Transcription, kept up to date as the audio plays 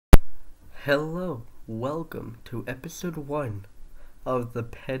Hello, welcome to episode 1 of the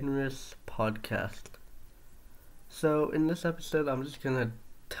Penris podcast. So, in this episode, I'm just gonna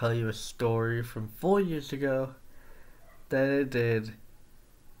tell you a story from 4 years ago that I did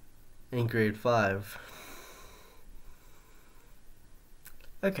in grade 5.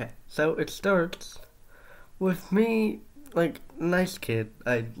 Okay, so it starts with me, nice kid.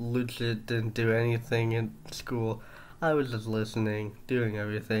 I legit didn't do anything in school. I was just listening, doing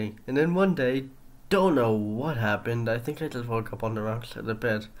everything, and then one day, don't know what happened. I think I just woke up on the wrong side of the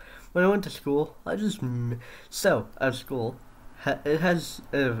bed. When I went to school, so at school, it has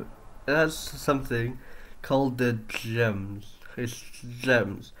something called the gems. It's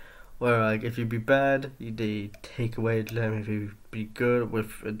gems, where if you be bad, they take away a gem. If you be good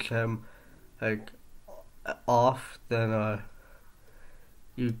with a gem, like off, then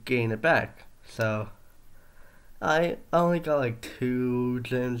you gain it back. So I only got 2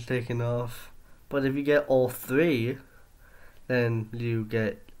 gems taken off, but if you get all 3, then you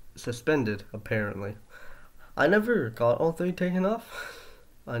get suspended, apparently. I never got all 3 taken off.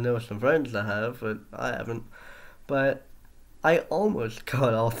 I know some friends that have, but I haven't. But I almost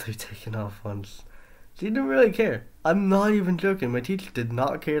got all 3 taken off once. She didn't really care. I'm not even joking. My teacher did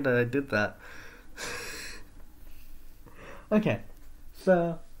not care that I did that. Okay,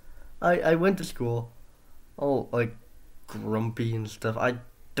 so I went to school all grumpy and stuff. I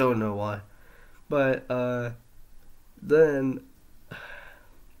don't know why. But then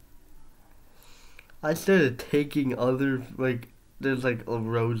I started taking other there's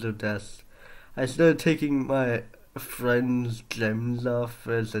rows of desks. I started taking my friends' gems off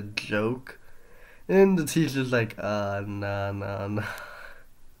as a joke. And the teacher's like, nah.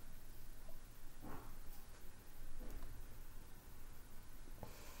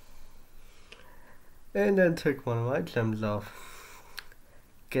 And then took one of my gems off.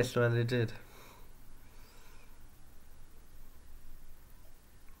 Guess what I did?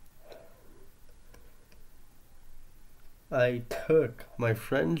 I took my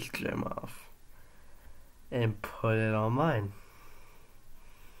friend's gem off and put it on mine.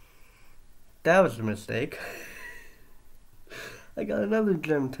 That was a mistake. I got another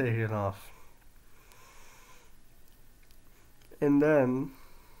gem taken off. And then,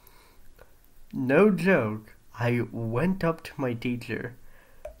 no joke, I went up to my teacher,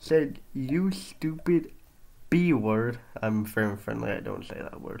 said, "You stupid B word." I'm very friendly, I don't say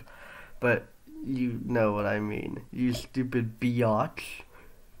that word. But you know what I mean. "You stupid biatch."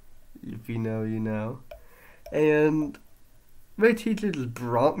 If you know, you know. And my teacher just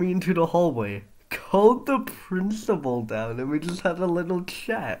brought me into the hallway, called the principal down, and we just had a little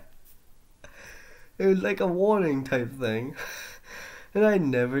chat. It was like a warning type thing. And I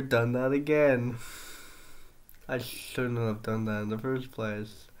never done that again. I shouldn't have done that in the first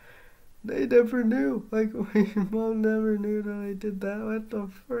place. They never knew. My mom never knew that I did that. What the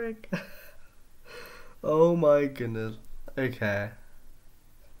frick? Oh my goodness. Okay.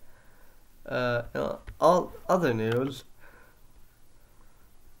 All other news.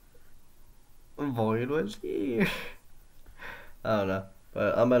 Void was here. I don't know.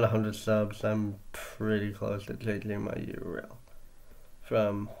 But I'm at 100 subs. I'm pretty close to changing my URL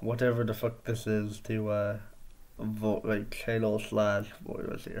from whatever the fuck this is to channel/void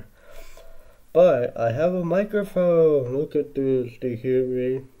was here. But I have a microphone. Look at this. Do you hear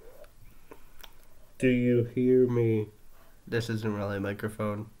me? Do you hear me? This isn't really a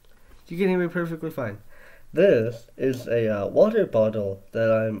microphone. You can hear me perfectly fine. This is a water bottle that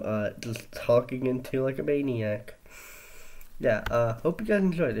I'm just talking into like a maniac. Yeah, hope you guys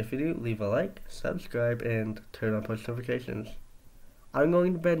enjoyed. If you do, leave a like, subscribe, and turn on post notifications. I'm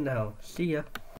going to bed now. See ya.